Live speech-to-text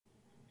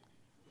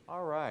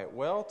All right.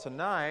 Well,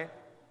 tonight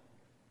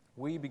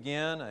we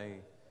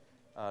begin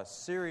a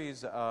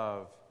series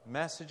of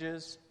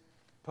messages,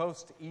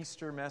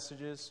 post-Easter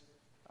messages,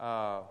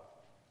 on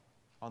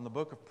the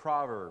book of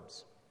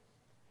Proverbs.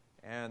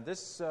 And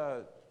this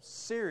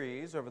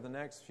series over the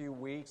next few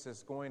weeks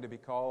is going to be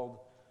called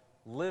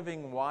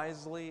Living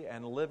Wisely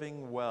and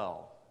Living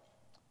Well.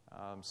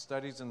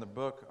 Studies in the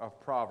book of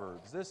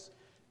Proverbs. This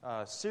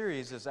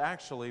series is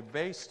actually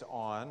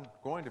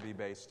going to be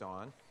based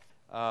on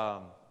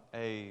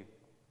a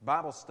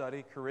Bible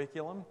study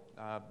curriculum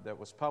that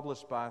was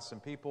published by some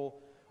people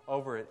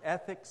over at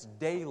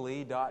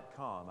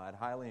ethicsdaily.com. I'd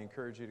highly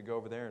encourage you to go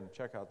over there and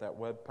check out that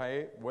web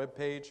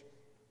page.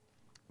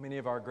 Many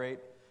of our great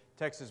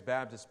Texas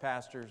Baptist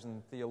pastors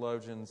and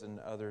theologians and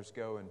others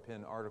go and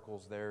pen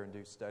articles there and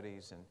do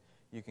studies, and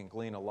you can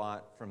glean a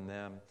lot from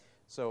them.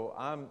 So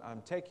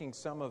I'm taking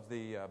some of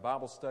the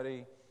Bible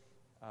study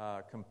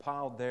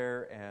compiled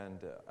there and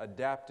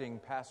adapting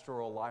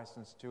pastoral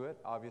license to it,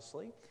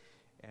 obviously,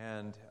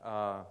 and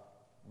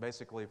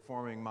basically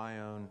forming my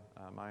own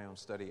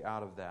study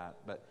out of that.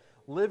 But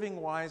living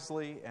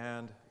wisely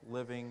and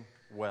living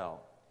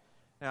well.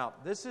 Now,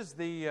 this is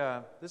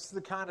the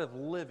kind of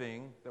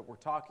living that we're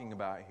talking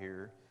about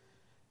here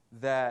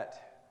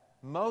that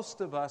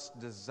most of us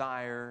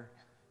desire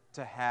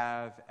to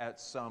have at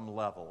some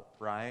level,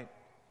 right?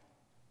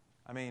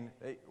 I mean,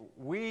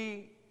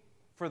 we,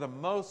 for the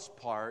most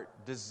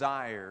part,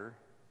 desire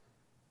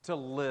to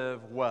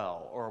live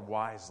well or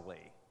wisely.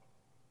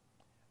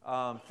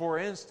 For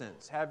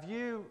instance, have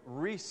you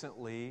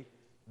recently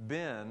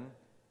been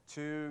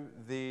to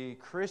the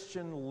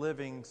Christian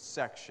Living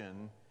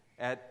section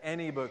at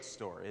any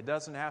bookstore? It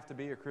doesn't have to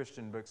be a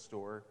Christian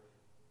bookstore.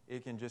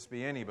 It can just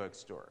be any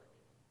bookstore.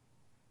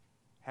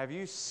 Have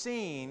you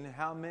seen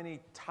how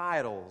many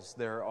titles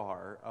there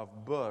are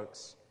of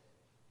books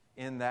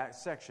in that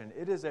section?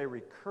 It is a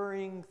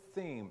recurring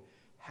theme.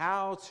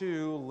 How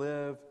to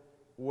live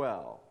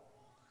well.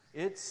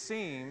 It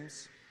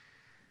seems...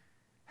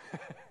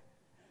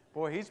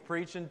 Boy, he's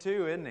preaching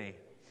too, isn't he?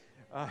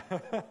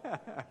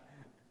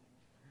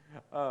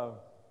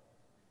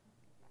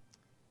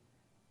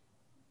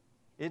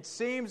 It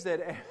seems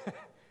that...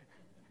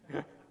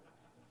 This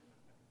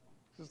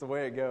is the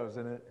way it goes,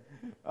 isn't it?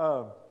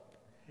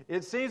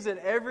 It seems that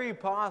every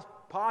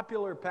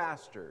popular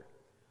pastor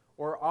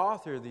or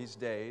author these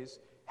days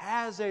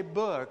has a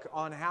book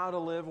on how to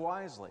live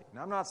wisely.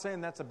 Now, I'm not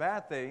saying that's a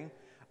bad thing.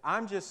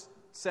 I'm just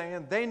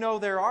saying they know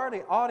their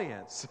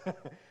audience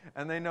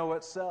and they know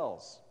what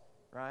sells,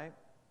 right?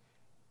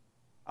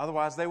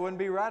 Otherwise, they wouldn't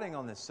be writing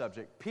on this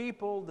subject.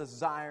 People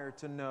desire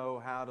to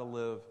know how to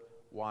live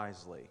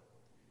wisely.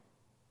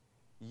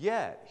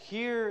 Yet,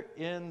 here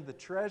in the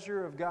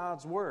treasure of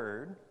God's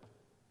Word,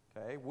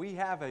 okay, we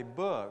have a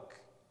book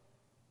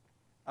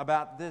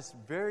about this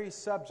very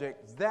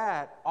subject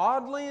that,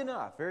 oddly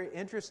enough, very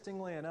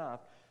interestingly enough,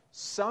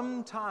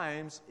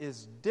 sometimes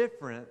is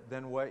different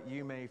than what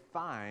you may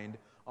find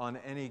on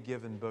any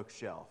given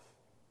bookshelf.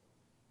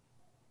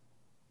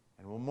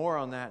 And we'll more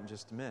on that in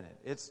just a minute.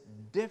 It's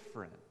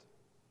different.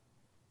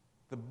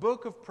 The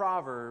book of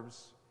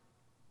Proverbs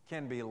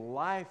can be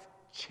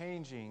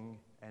life-changing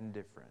and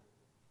different.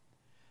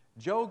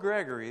 Joe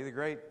Gregory, the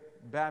great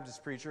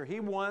Baptist preacher, he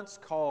once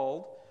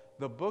called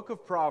the book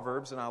of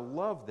Proverbs, and I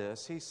love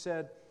this, he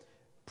said,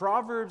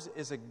 Proverbs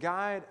is a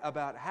guide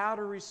about how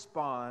to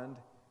respond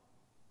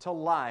to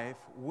life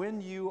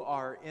when you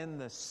are in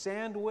the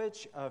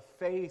sandwich of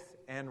faith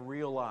and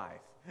real life.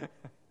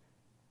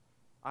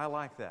 I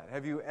like that.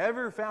 Have you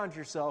ever found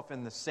yourself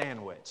in the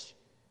sandwich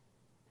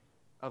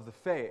of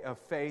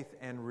faith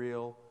and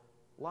real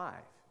life?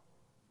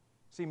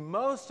 See,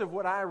 most of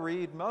what I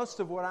read, most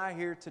of what I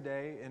hear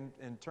today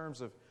in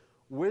terms of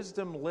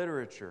wisdom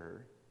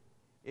literature,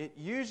 it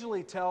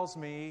usually tells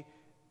me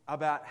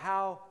about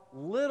how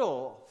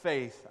little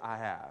faith I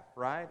have,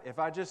 right? If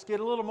I just get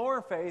a little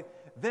more faith,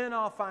 then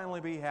I'll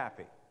finally be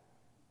happy.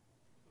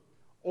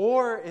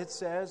 Or it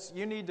says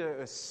you need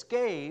to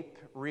escape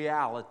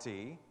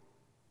reality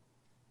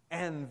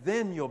and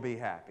then you'll be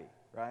happy,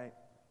 right?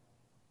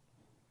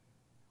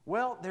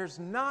 Well, there's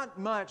not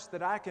much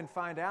that I can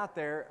find out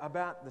there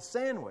about the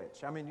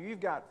sandwich. I mean,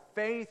 you've got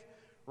faith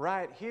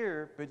right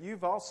here, but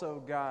you've also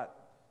got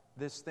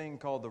this thing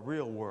called the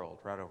real world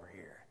right over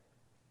here.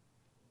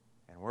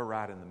 And we're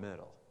right in the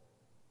middle.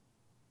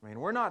 I mean,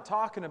 we're not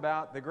talking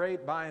about the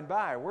great by and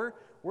by.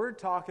 We're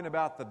talking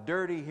about the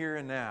dirty here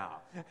and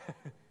now.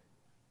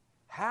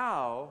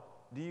 How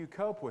do you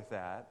cope with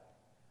that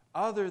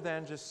other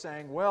than just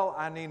saying, well,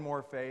 I need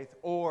more faith,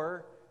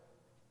 or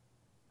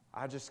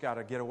I just got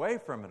to get away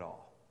from it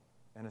all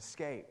and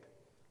escape?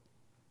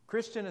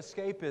 Christian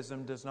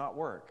escapism does not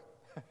work.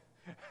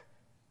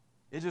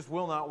 It just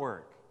will not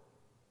work.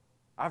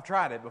 I've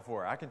tried it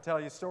before. I can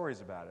tell you stories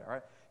about it. All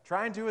right?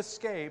 Trying to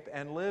escape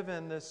and live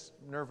in this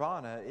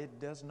nirvana, it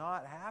does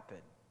not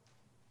happen.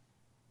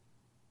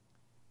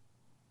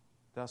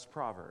 Thus,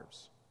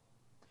 Proverbs.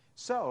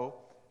 So,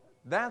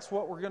 that's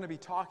what we're going to be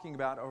talking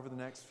about over the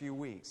next few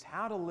weeks.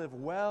 How to live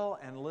well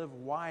and live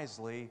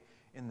wisely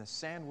in the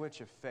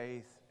sandwich of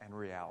faith and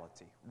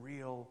reality,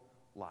 real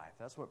life.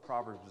 That's what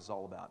Proverbs is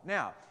all about.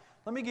 Now,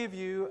 let me give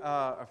you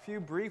a few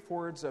brief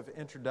words of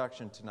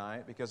introduction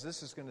tonight, because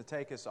this is going to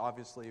take us,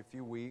 obviously, a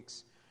few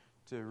weeks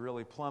to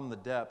really plumb the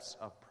depths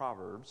of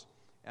Proverbs.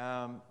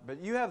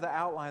 But you have the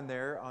outline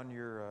there on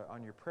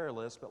your prayer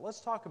list. But let's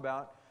talk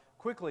about,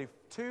 quickly,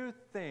 two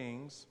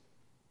things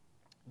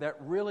that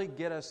really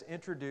get us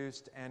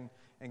introduced and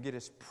get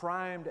us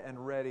primed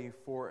and ready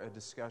for a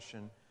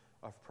discussion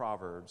of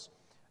Proverbs.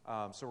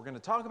 So we're going to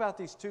talk about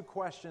these two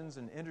questions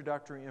and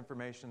introductory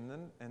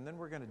information, and then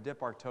we're going to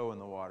dip our toe in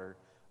the water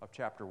of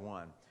chapter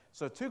 1.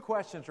 So two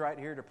questions right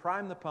here to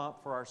prime the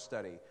pump for our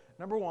study.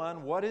 Number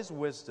one, what is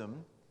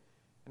wisdom?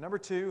 And number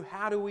two,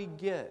 how do we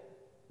get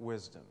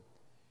wisdom?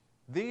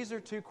 These are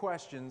two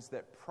questions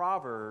that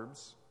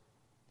Proverbs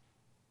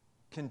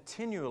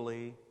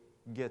continually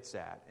gets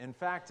at. In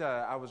fact,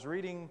 I was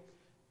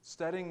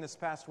studying this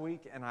past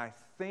week, and I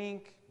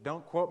think,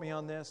 don't quote me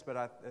on this,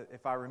 but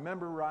if I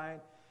remember right,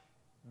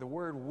 the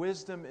word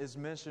wisdom is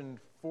mentioned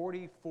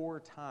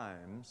 44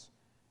 times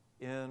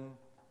in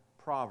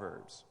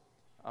Proverbs.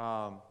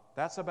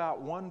 That's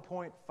about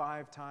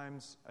 1.5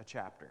 times a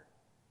chapter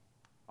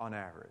on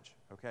average.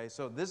 Okay,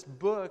 so this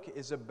book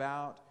is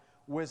about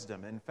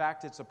wisdom. In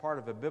fact, it's a part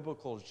of a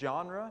biblical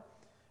genre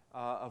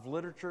of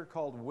literature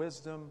called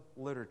wisdom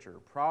literature.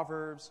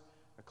 Proverbs,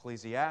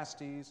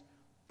 Ecclesiastes,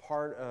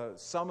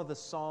 some of the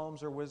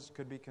Psalms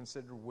could be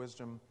considered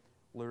wisdom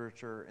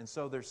literature. And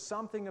so there's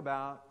something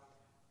about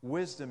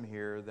wisdom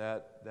here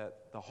that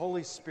the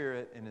Holy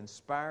Spirit, in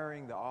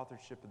inspiring the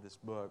authorship of this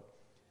book,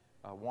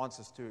 wants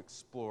us to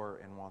explore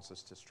and wants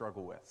us to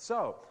struggle with.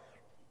 So,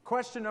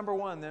 question number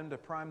one then, to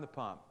prime the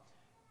pump.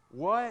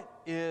 What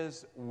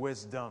is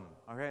wisdom?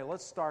 Okay,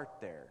 let's start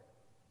there.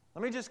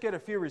 Let me just get a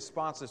few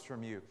responses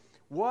from you.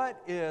 What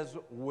is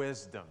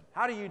wisdom?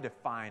 How do you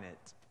define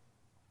it?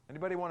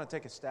 Anybody want to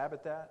take a stab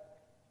at that?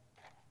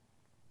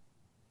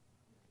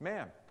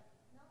 Ma'am.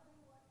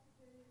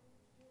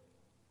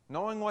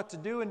 Knowing what to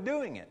do and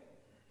doing it.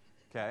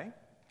 Okay.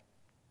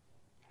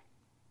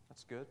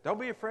 That's good. Don't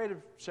be afraid of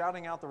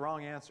shouting out the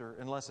wrong answer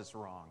unless it's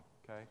wrong.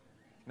 Okay?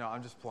 No,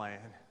 I'm just playing.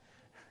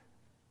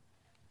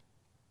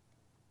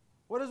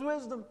 What is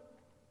wisdom?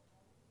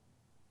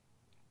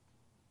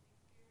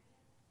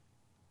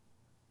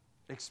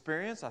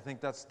 Experience. I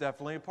think that's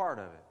definitely a part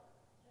of it.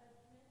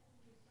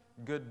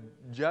 Good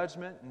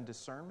judgment and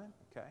discernment.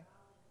 Okay.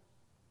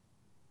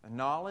 And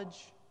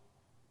knowledge.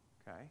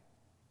 Okay.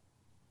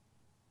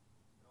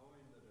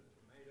 Knowing that a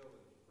tomato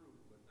is fruit,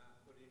 but not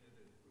putting it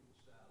in fruit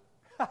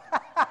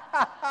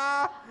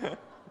salad.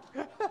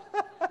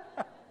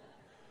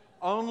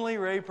 Only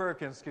Ray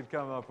Perkins could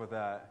come up with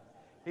that.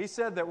 He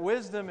said that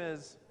wisdom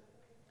is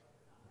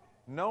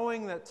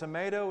knowing that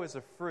tomato is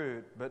a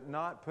fruit, but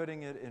not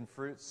putting it in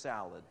fruit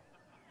salad.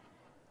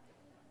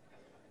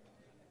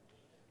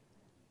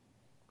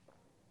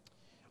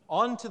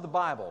 On to the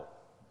Bible.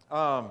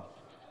 Now,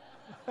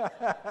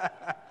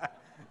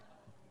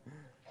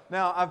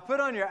 I've put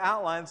on your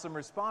outline some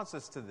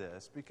responses to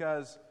this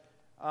because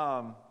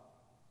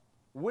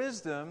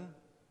wisdom,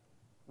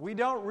 we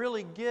don't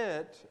really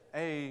get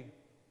a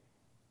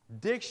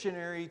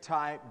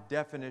dictionary-type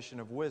definition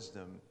of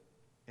wisdom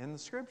in the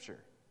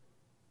Scripture.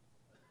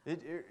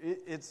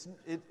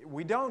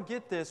 We don't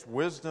get this,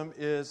 wisdom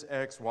is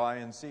X, Y,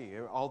 and Z,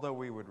 although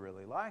we would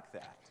really like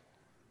that.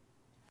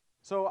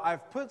 So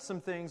I've put some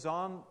things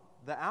on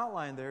the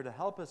outline there to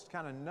help us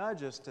kind of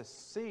nudge us to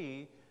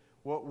see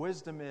what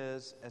wisdom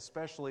is,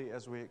 especially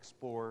as we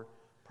explore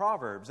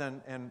Proverbs.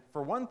 And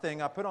for one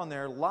thing, I put on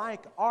there,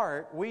 like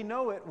art, we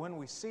know it when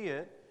we see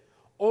it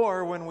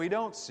or when we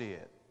don't see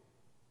it.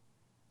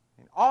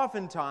 And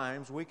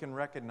oftentimes, we can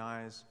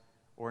recognize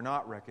or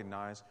not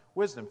recognize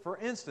wisdom. For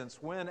instance,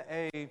 when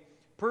a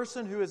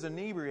person who is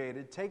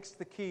inebriated takes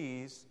the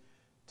keys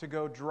to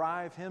go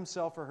drive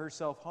himself or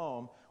herself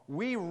home,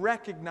 we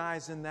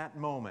recognize in that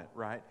moment,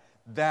 right,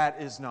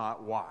 that is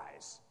not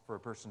wise for a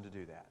person to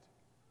do that.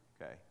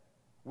 Okay?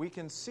 We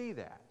can see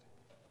that.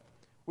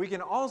 We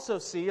can also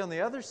see on the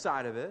other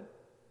side of it,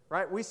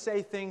 right, we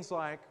say things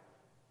like,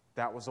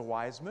 that was a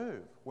wise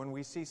move, when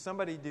we see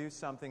somebody do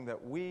something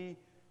that we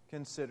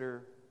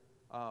consider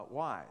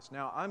wise.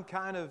 Now, I'm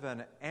kind of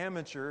an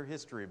amateur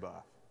history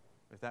buff,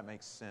 if that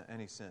makes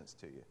any sense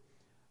to you.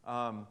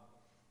 How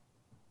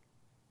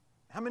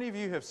many of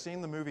you have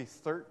seen the movie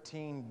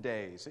 13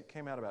 Days? It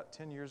came out about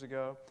 10 years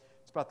ago.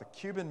 It's about the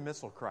Cuban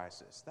Missile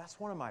Crisis. That's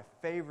one of my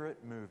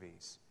favorite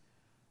movies.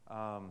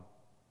 I've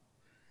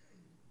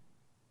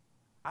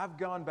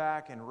gone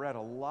back and read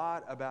a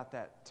lot about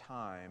that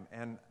time,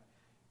 and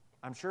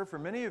I'm sure for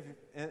many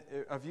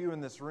of you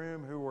in this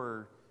room who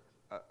were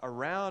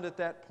around at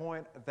that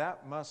point,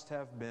 that must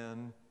have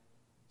been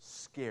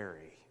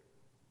scary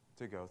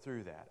to go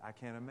through that. I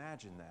can't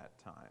imagine that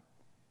time.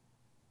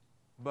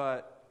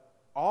 But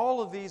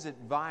all of these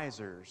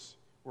advisors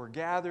were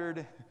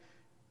gathered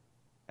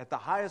at the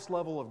highest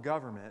level of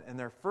government, and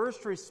their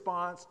first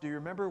response, do you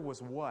remember,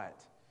 was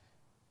what?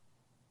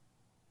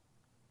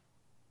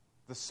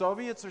 The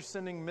Soviets are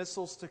sending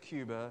missiles to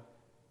Cuba.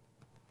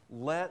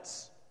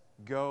 let's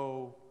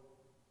go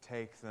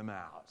take them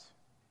out.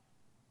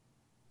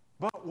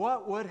 But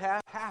what would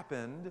have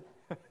happened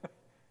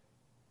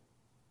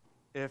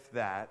if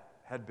that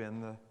had been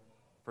the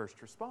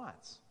first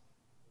response?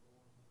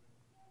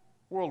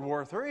 World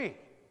War III.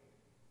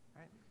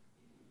 Right?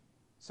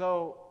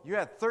 So you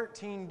had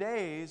 13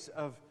 days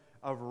of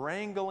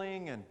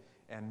wrangling and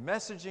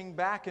messaging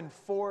back and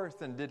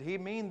forth, and did he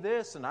mean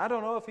this? And I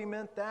don't know if he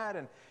meant that.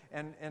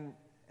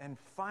 And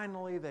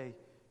finally they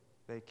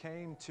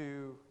came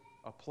to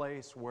a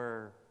place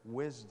where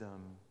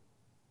wisdom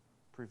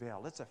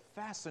prevailed. It's a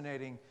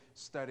fascinating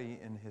study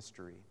in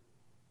history.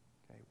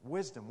 Okay?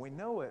 Wisdom, we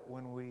know it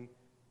when we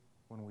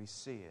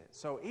see it.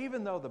 So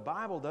even though the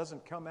Bible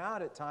doesn't come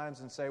out at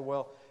times and say,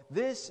 well,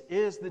 this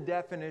is the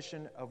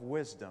definition of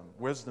wisdom.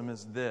 Wisdom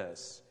is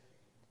this.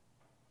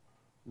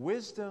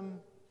 Wisdom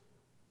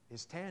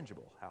is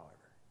tangible, however.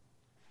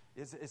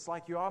 It's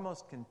like you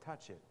almost can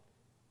touch it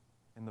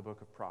in the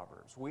book of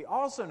Proverbs. We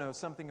also know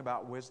something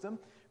about wisdom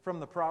from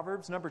the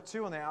Proverbs. Number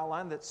 2 on the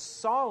outline, that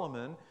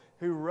Solomon,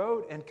 who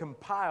wrote and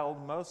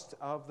compiled most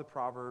of the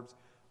Proverbs,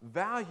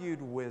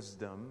 valued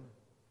wisdom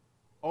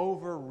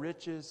over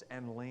riches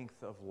and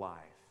length of life.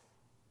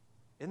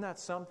 Isn't that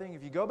something?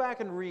 If you go back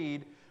and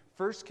read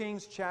 1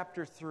 Kings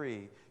chapter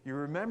 3, you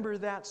remember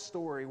that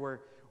story where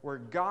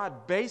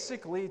God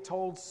basically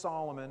told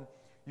Solomon,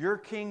 you're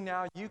king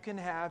now, you can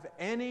have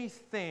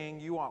anything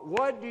you want.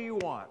 What do you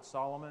want,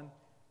 Solomon?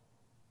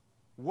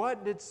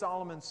 What did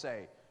Solomon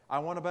say? I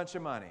want a bunch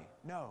of money.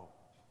 No.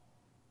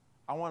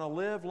 I want to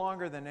live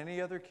longer than any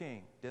other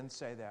king. Didn't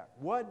say that.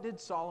 What did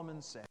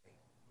Solomon say?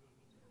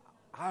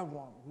 I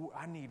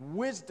need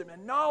wisdom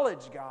and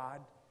knowledge, God.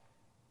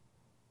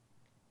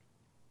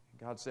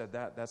 God said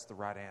that's the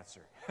right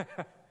answer.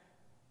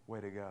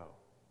 Way to go.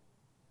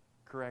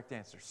 Correct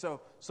answer. So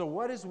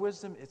what is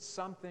wisdom? It's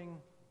something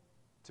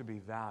to be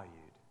valued.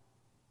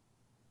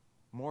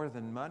 More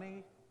than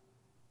money,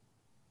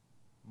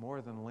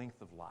 more than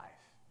length of life.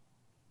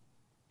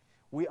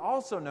 We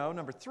also know,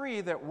 number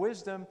 3, that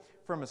wisdom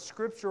from a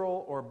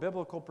scriptural or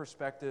biblical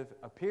perspective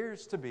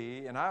appears to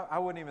be, and I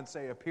wouldn't even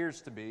say appears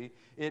to be,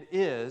 it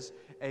is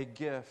a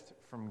gift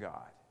from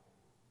God.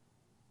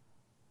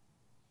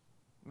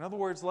 In other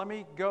words, let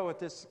me go at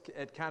this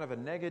at kind of a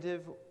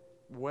negative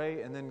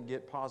way and then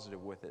get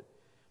positive with it.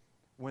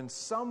 When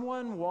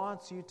someone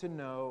wants you to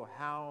know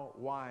how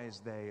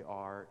wise they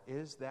are,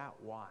 is that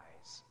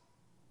wise?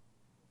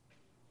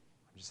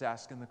 I'm just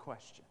asking the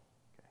question.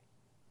 Okay.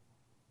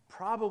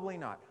 Probably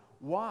not.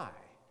 Why?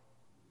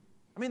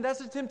 I mean,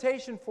 that's a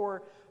temptation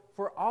for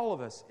all of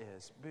us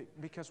is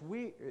because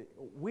we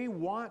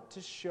want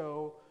to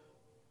show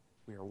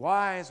we are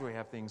wise, we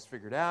have things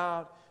figured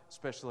out,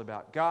 especially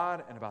about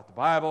God and about the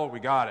Bible. We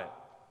got it.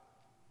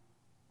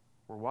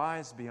 We're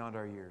wise beyond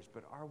our years,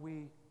 but are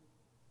we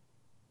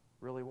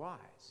really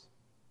wise?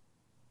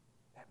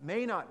 That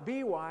may not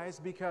be wise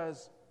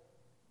because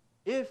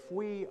if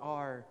we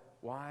are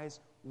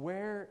wise,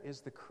 where is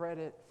the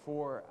credit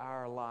for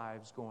our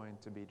lives going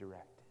to be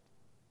directed?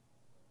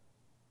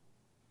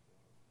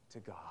 To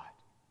God.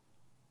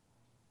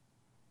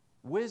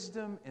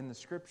 Wisdom in the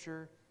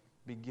Scripture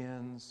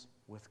begins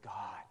with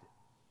God.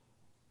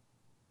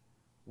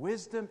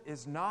 Wisdom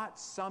is not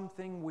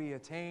something we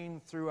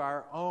attain through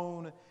our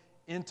own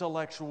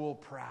intellectual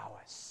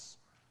prowess.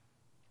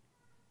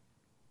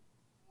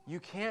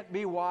 You can't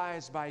be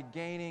wise by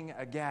gaining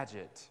a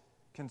gadget,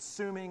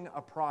 consuming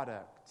a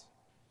product.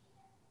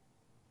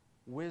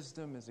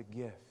 Wisdom is a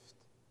gift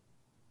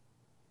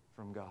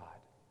from God,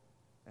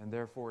 and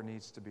therefore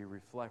needs to be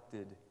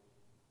reflected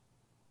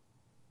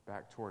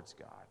back towards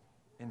God.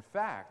 In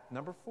fact,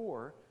 number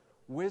 4,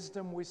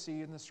 wisdom we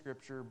see in the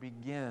Scripture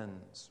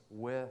begins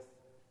with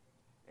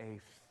a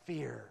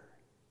fear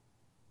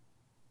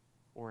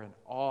or an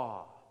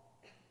awe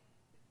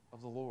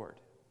of the Lord.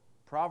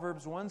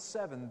 Proverbs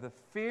 1:7, the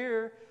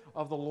fear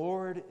of the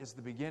Lord is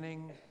the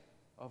beginning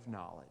of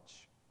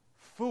knowledge.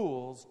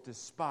 Fools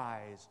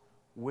despise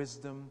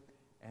wisdom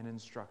and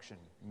instruction.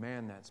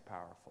 Man, that's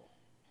powerful.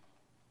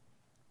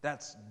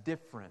 That's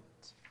different.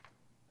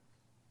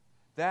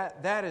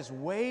 That is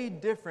way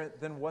different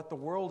than what the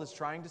world is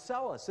trying to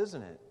sell us,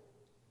 isn't it?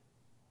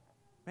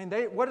 I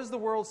mean, what does the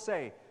world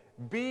say?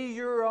 Be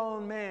your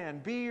own man.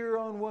 Be your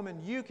own woman.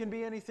 You can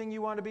be anything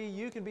you want to be.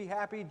 You can be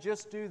happy.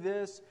 Just do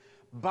this.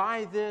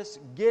 Buy this.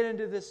 Get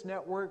into this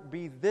network.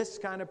 Be this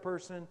kind of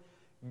person.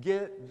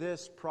 Get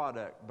this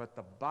product. But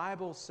the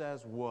Bible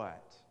says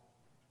what?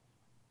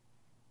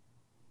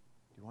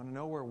 Do you want to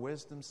know where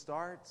wisdom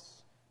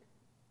starts?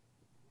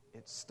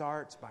 It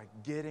starts by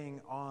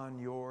getting on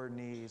your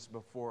knees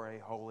before a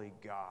holy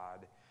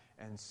God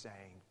and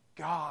saying,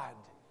 God,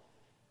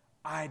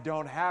 I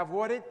don't have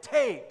what it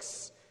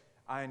takes.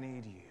 I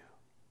need you.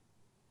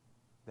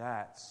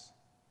 That's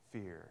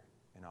fear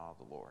in awe of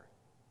the Lord.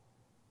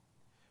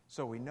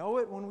 So we know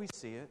it when we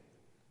see it.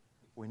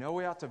 We know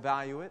we ought to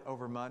value it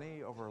over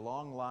money, over a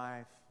long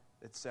life,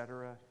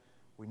 etc.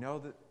 We know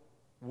that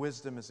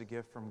wisdom is a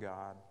gift from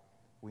God.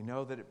 We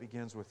know that it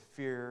begins with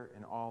fear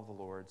and awe of the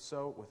Lord.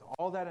 So with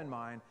all that in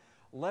mind,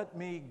 let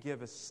me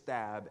give a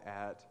stab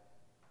at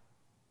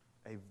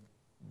a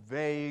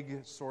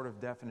vague sort of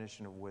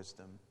definition of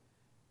wisdom.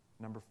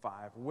 Number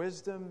 5,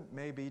 wisdom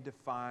may be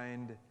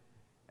defined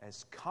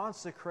as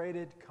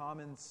consecrated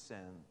common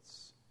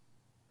sense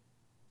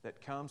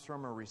that comes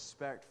from a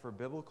respect for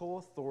biblical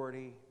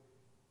authority,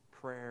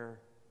 prayer,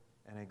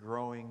 and a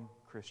growing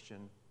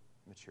Christian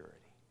maturity.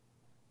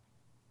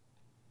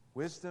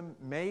 Wisdom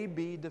may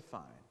be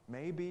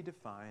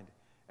defined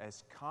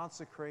as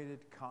consecrated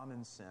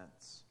common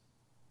sense,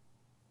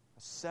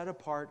 a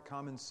set-apart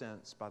common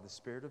sense by the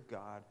Spirit of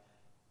God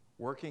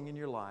working in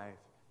your life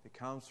that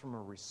comes from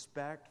a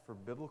respect for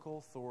biblical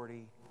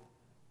authority,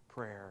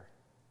 prayer,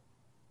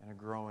 and a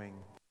growing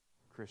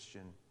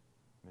Christian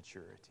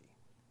maturity.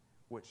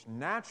 Which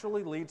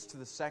naturally leads to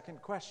the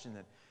second question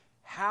then,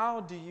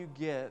 how do you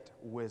get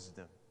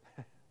wisdom?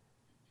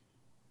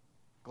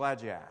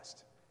 Glad you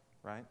asked,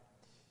 right?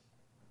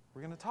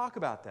 We're going to talk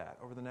about that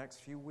over the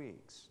next few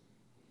weeks.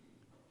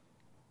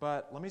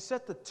 But let me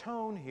set the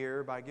tone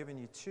here by giving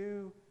you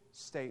 2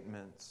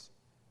 statements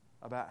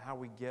about how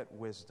we get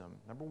wisdom.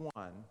 Number 1,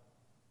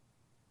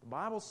 the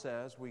Bible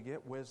says we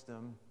get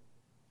wisdom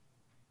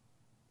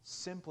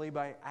simply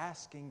by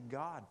asking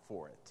God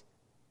for it.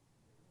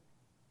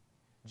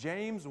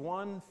 James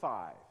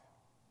 1:5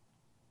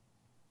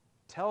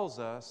 tells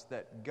us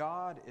that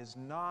God is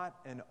not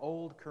an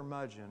old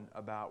curmudgeon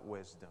about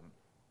wisdom.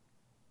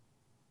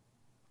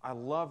 I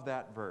love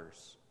that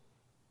verse.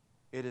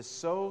 It is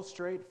so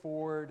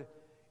straightforward,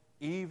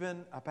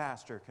 even a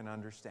pastor can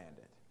understand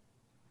it.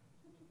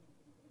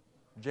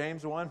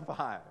 James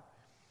 1:5.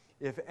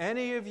 If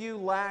any of you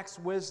lacks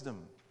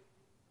wisdom,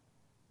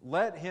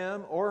 let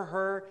him or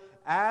her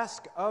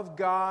ask of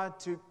God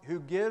who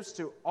gives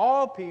to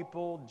all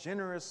people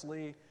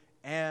generously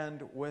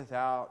and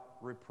without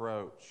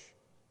reproach.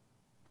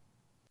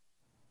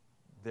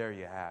 There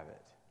you have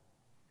it.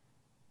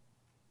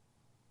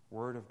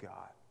 Word of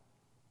God.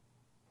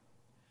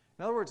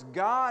 In other words,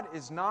 God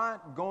is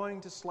not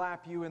going to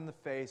slap you in the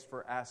face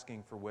for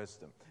asking for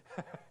wisdom.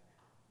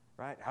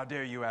 Right? How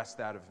dare you ask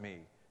that of me?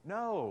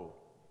 No.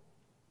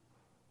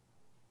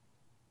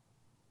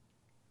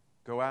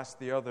 Go ask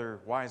the other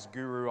wise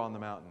guru on the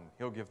mountain.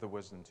 He'll give the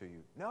wisdom to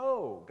you.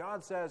 No.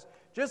 God says,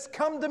 just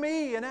come to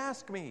me and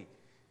ask me.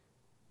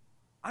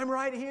 I'm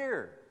right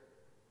here.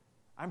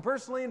 I'm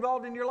personally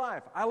involved in your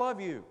life. I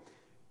love you.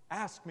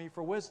 Ask me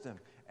for wisdom,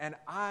 and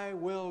I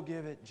will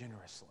give it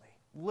generously,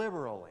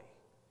 liberally.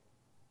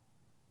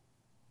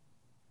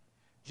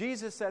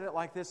 Jesus said it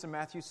like this in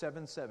Matthew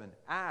 7:7.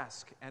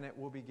 Ask, and it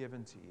will be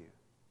given to you.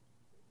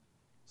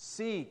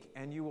 Seek,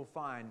 and you will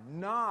find.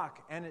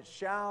 Knock, and it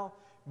shall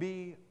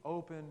be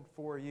open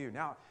for you.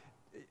 Now,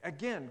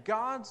 again,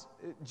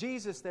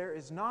 Jesus there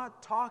is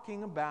not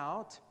talking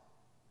about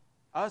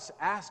us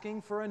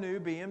asking for a new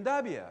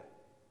BMW.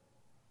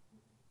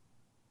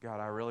 God,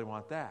 I really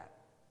want that.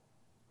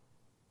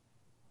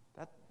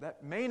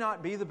 That may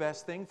not be the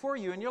best thing for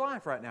you in your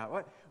life right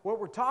now. What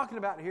we're talking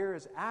about here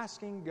is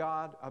asking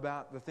God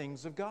about the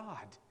things of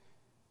God,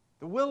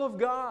 the will of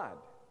God.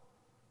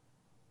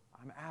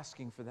 I'm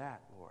asking for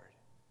that, Lord.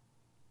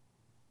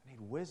 I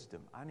need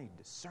wisdom. I need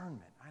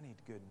discernment. I need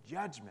good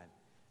judgment.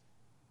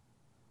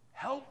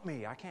 Help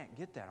me. I can't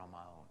get that on my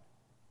own.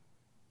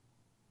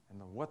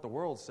 And what the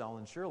world's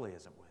selling surely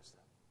isn't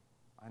wisdom.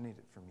 I need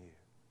it from you.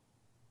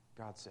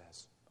 God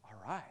says, all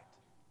right,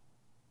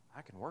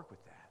 I can work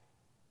with that.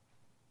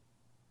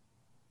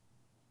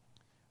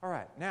 All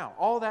right, now,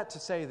 all that to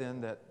say then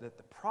that the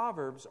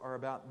Proverbs are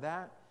about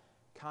that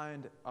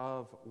kind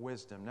of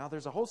wisdom. Now,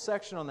 there's a whole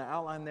section on the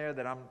outline there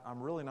that I'm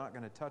really not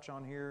going to touch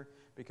on here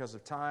because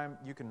of time.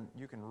 You can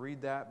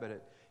read that, but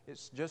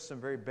it's just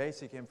some very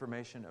basic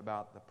information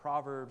about the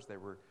Proverbs. They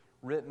were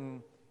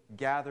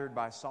gathered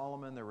by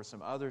Solomon. There were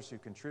some others who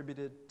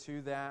contributed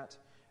to that.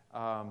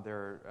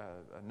 There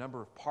are a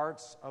number of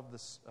parts of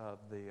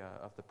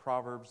the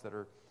Proverbs that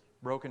are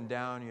broken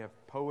down. You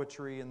have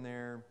poetry in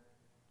there.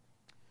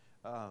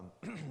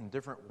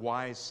 Different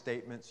wise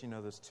statements,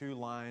 those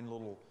 2-line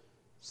little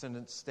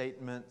sentence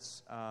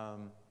statements.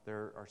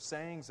 There are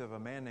sayings of a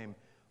man named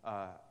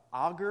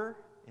Agur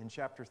in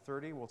chapter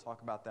 30. We'll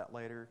talk about that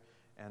later.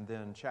 And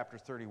then chapter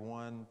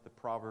 31, the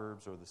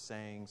Proverbs or the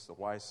sayings, the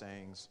wise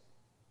sayings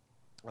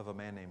of a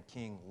man named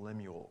King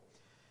Lemuel.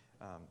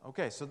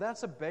 Okay, so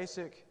that's a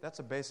basic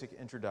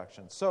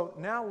introduction. So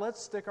now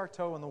let's stick our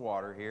toe in the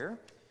water here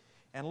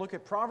and look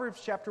at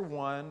Proverbs chapter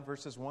 1,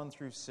 verses 1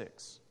 through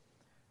 6.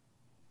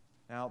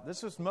 Now,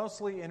 this is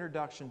mostly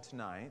introduction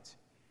tonight,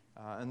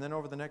 and then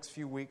over the next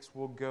few weeks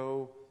we'll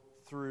go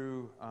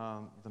through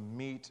the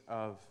meat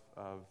of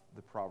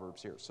the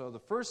Proverbs here. So the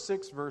first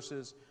 6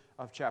 verses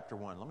of chapter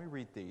 1. Let me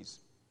read these.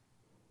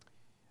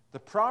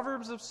 The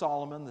Proverbs of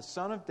Solomon, the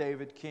son of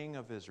David, king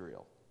of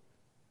Israel.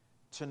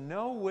 To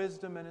know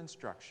wisdom and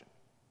instruction,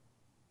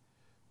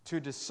 to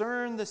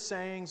discern the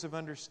sayings of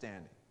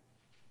understanding,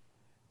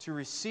 to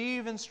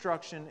receive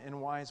instruction in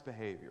wise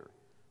behavior,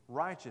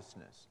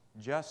 righteousness,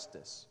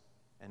 justice,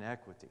 and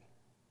equity,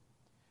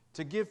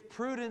 to give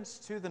prudence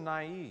to the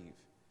naive,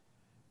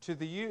 to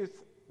the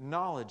youth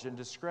knowledge and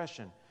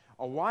discretion.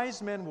 A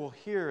wise man will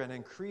hear and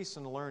increase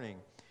in learning,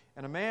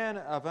 and a man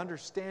of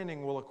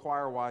understanding will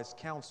acquire wise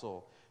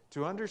counsel.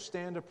 To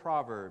understand a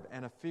proverb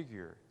and a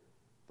figure,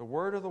 the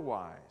word of the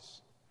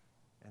wise,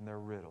 and their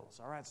riddles.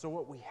 All right, so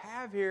what we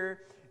have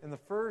here in the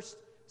first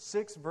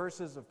 6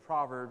 verses of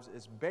Proverbs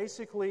is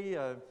basically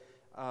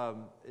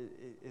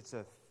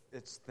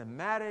it's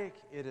thematic.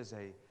 It is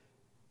a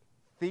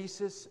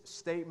thesis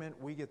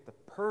statement. We get the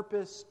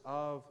purpose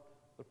of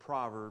the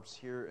Proverbs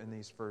here in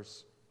these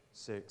first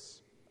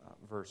 6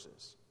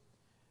 verses.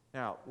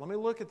 Now, let me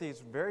look at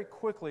these very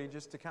quickly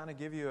just to kind of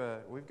give you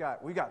we've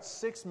got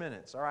 6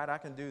 minutes. All right, I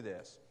can do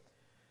this.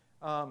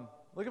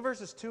 Look at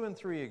verses 2 and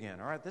 3 again.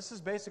 All right, this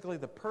is basically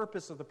the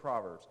purpose of the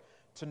Proverbs.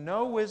 To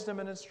know wisdom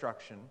and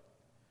instruction,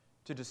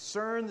 to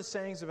discern the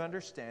sayings of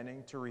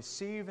understanding, to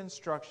receive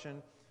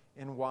instruction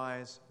in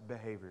wise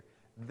behavior.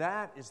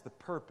 That is the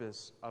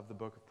purpose of the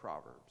book of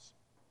Proverbs.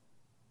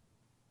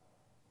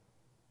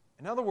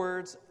 In other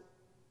words,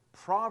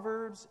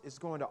 Proverbs is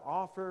going to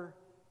offer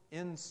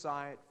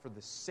insight for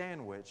the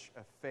sandwich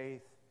of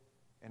faith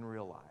and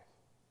real life.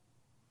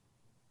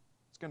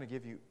 It's going to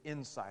give you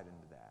insight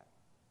into that.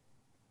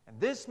 And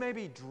this may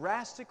be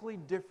drastically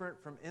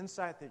different from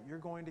insight that you're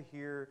going to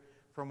hear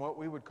from what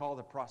we would call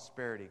the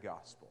prosperity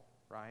gospel,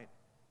 right?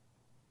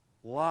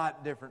 A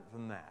lot different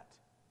from that.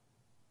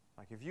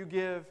 Like if you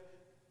give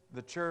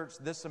the church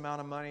this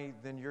amount of money,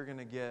 then you're going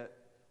to get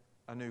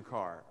a new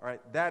car. All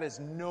right? That is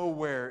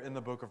nowhere in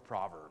the book of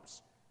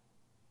Proverbs.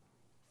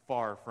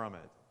 Far from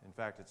it. In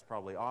fact, it's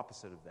probably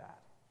opposite of that.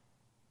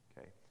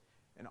 Okay?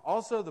 And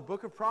also the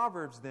book of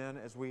Proverbs then,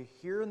 as we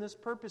hear in this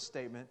purpose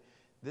statement,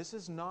 this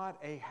is not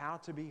a how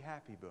to be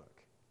happy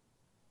book.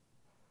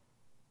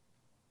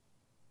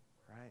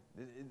 Right?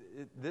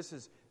 This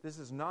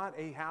is not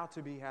a how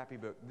to be happy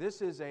book.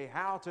 This is a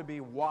how to be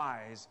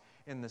wise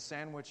in the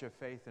sandwich of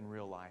faith and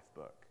real life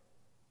book.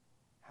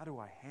 How do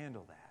I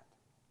handle that?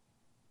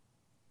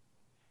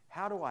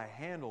 How do I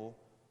handle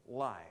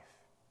life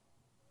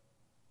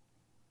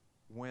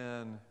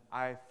when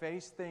I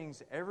face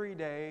things every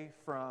day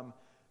from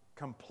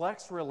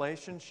complex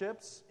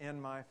relationships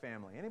in my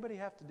family? Anybody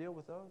have to deal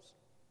with those?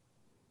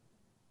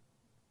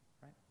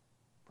 Right?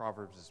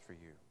 Proverbs is for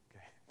you.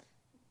 Okay.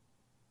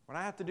 When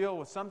I have to deal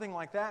with something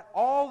like that,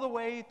 all the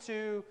way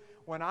to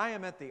when I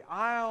am at the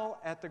aisle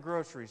at the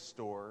grocery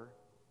store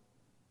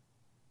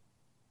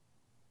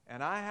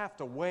and I have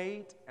to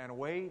wait and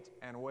wait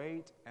and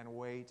wait and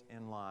wait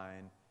in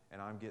line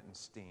and I'm getting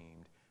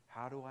steamed.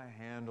 How do I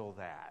handle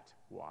that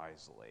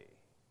wisely?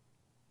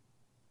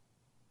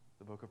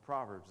 The book of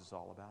Proverbs is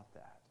all about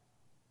that.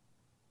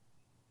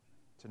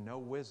 To know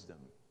wisdom,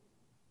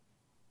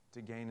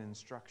 to gain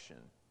instruction.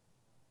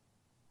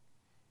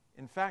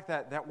 In fact,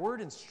 that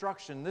word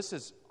instruction, this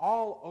is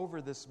all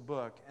over this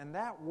book, and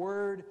that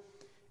word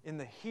in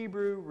the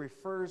Hebrew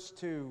refers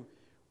to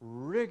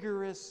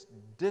rigorous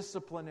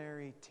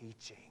disciplinary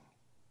teaching.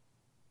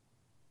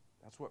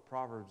 That's what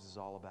Proverbs is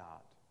all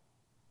about.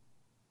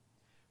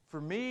 For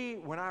me,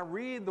 when I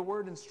read the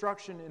word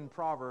instruction in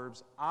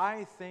Proverbs,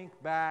 I think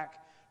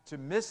back to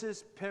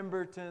Mrs.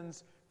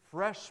 Pemberton's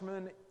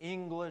freshman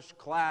English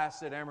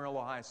class at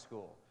Amarillo High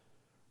School.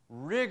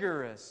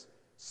 Rigorous,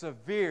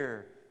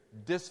 severe,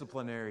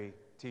 disciplinary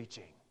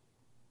teaching.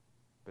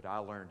 But I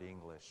learned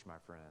English, my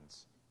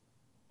friends.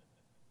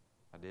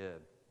 I did.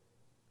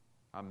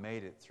 I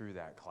made it through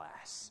that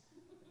class.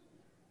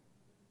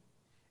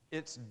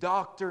 It's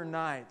Dr.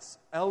 Knight's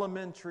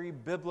Elementary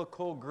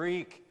Biblical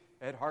Greek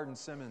at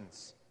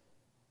Hardin-Simmons.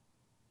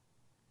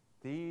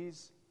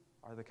 These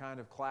are the kind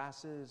of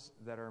classes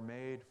that are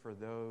made for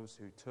those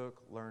who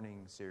took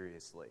learning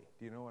seriously.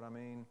 Do you know what I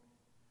mean?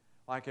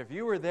 Like if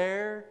you were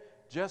there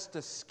just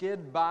to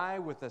skid by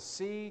with a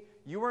C,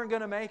 you weren't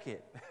going to make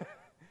it.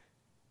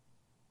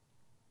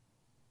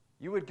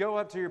 You would go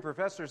up to your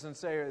professors and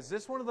say, is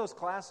this one of those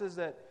classes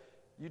that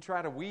you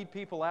try to weed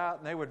people out?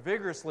 And they would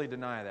vigorously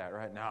deny that,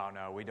 right?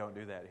 No, we don't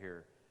do that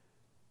here.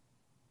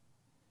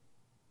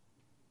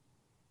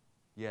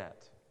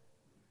 Yet,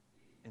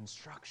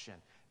 instruction.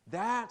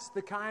 That's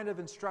the kind of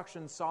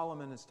instruction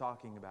Solomon is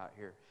talking about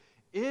here.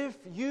 If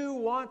you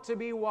want to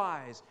be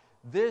wise,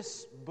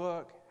 this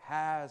book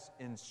has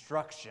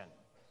instruction.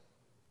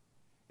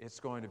 It's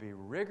going to be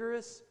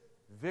rigorous,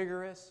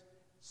 vigorous,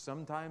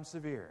 sometimes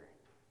severe,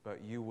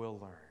 but you will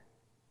learn.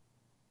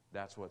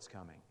 That's what's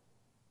coming.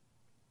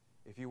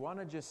 If you want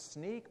to just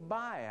sneak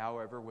by,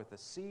 however, with a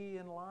C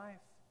in life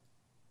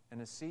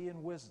and a C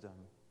in wisdom,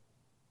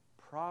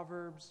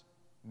 Proverbs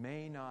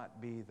may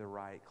not be the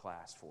right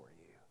class for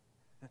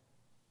you.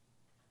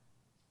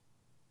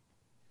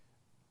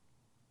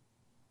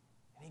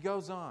 And he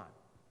goes on.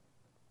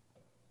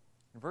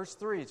 In verse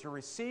 3, to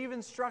receive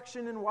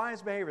instruction in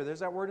wise behavior. There's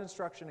that word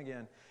instruction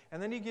again.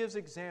 And then he gives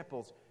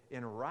examples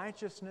in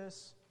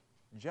righteousness,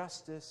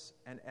 justice,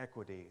 and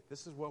equity.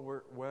 This is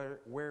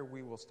where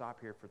we will stop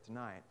here for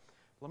tonight.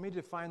 Let me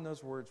define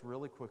those words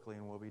really quickly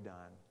and we'll be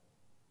done.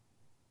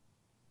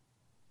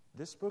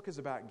 This book is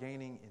about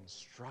gaining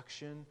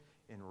instruction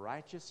in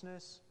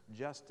righteousness,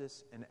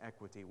 justice, and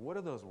equity. What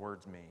do those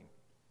words mean?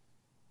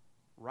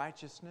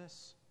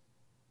 Righteousness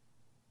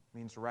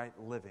means right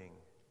living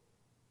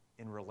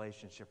in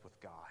relationship with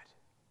God.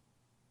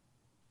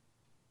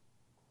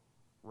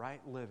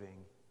 Right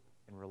living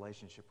in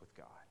relationship with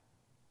God.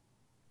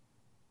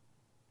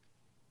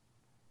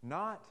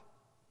 Not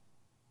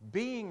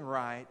being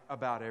right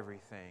about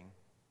everything,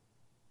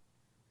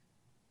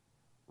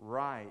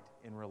 right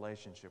in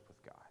relationship with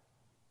God.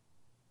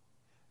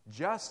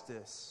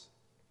 Justice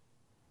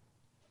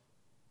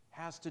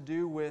has to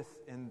do with,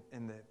 in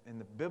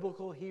the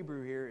biblical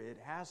Hebrew here, it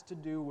has to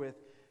do with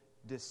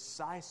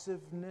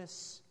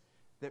decisiveness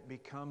that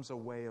becomes a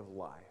way of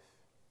life.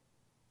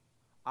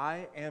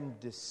 I am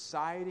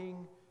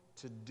deciding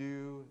to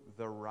do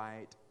the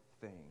right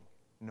thing,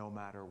 no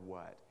matter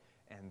what.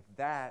 And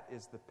that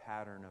is the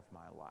pattern of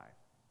my life.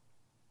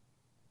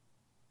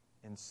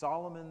 In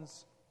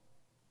Solomon's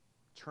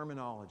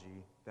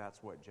terminology,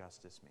 that's what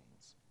justice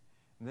means.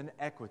 And then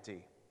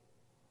equity.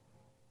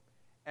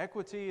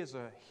 Equity is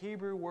a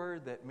Hebrew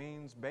word that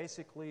means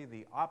basically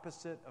the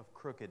opposite of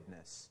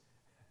crookedness.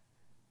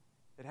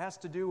 It has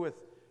to do with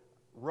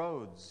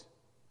roads.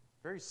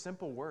 Very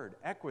simple word,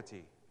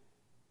 equity.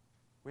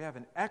 We have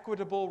an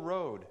equitable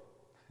road.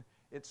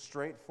 It's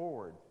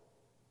straightforward.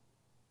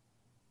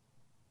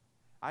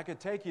 I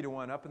could take you to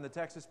one up in the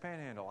Texas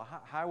Panhandle,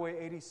 Highway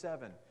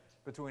 87,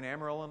 between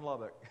Amarillo and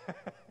Lubbock.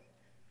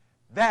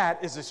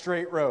 That is a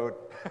straight road.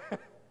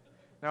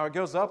 Now it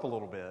goes up a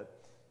little bit.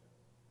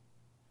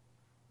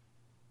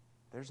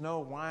 There's no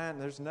whine,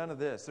 there's none of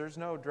this. There's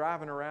no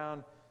driving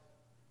around.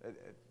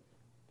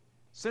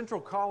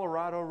 Central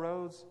Colorado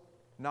roads,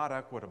 not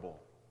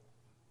equitable.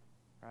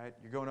 Right?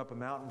 You're going up a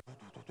mountain.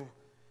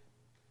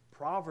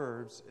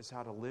 Proverbs is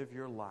how to live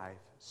your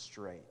life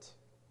straight,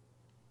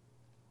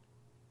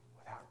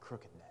 without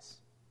crookedness.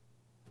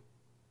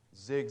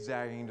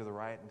 Zigzagging to the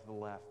right and to the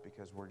left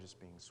because we're just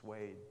being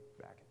swayed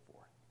back and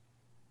forth.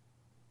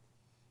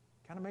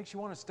 Kind of makes you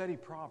want to study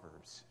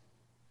Proverbs.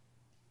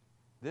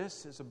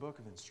 This is a book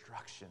of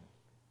instruction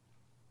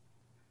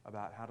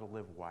about how to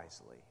live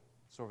wisely.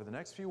 So over the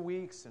next few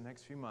weeks and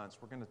next few months,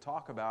 we're going to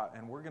talk about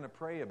and we're going to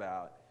pray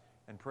about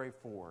and pray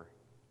for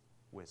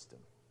wisdom.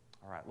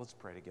 All right, let's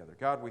pray together.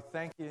 God, we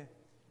thank you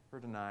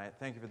for tonight.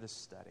 Thank you for this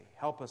study.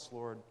 Help us,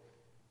 Lord,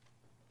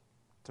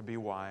 to be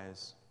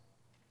wise.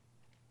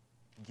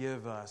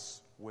 Give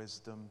us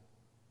wisdom.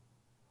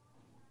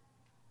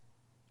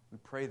 We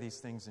pray these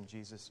things in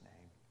Jesus'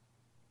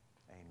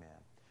 name. Amen.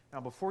 Now,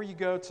 before you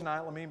go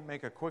tonight, let me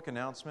make a quick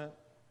announcement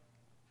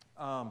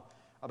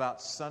about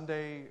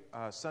Sunday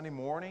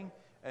morning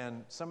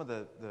and some of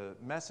the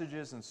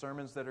messages and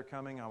sermons that are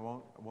coming. I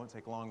won't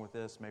take long with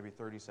this, maybe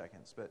 30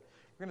 seconds. But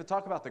we're going to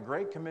talk about the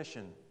Great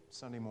Commission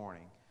Sunday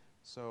morning.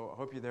 So I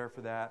hope you're there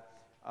for that.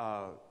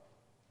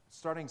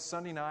 Starting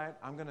Sunday night,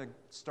 I'm going to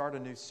start a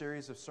new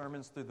series of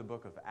sermons through the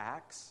book of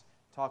Acts,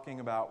 talking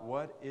about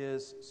what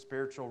is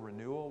spiritual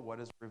renewal, what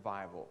is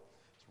revival.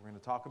 So we're going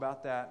to talk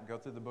about that and go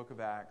through the book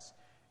of Acts.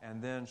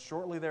 And then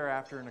shortly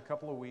thereafter, in a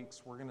couple of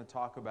weeks, we're going to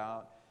talk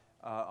about,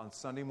 on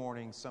Sunday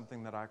morning,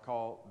 something that I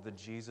call the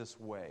Jesus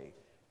Way,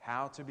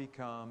 how to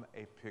become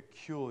a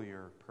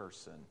peculiar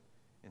person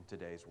in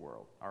today's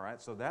world. All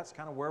right, so that's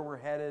kind of where we're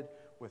headed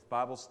with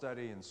Bible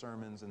study and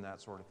sermons and that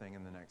sort of thing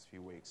in the next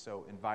few weeks. So invite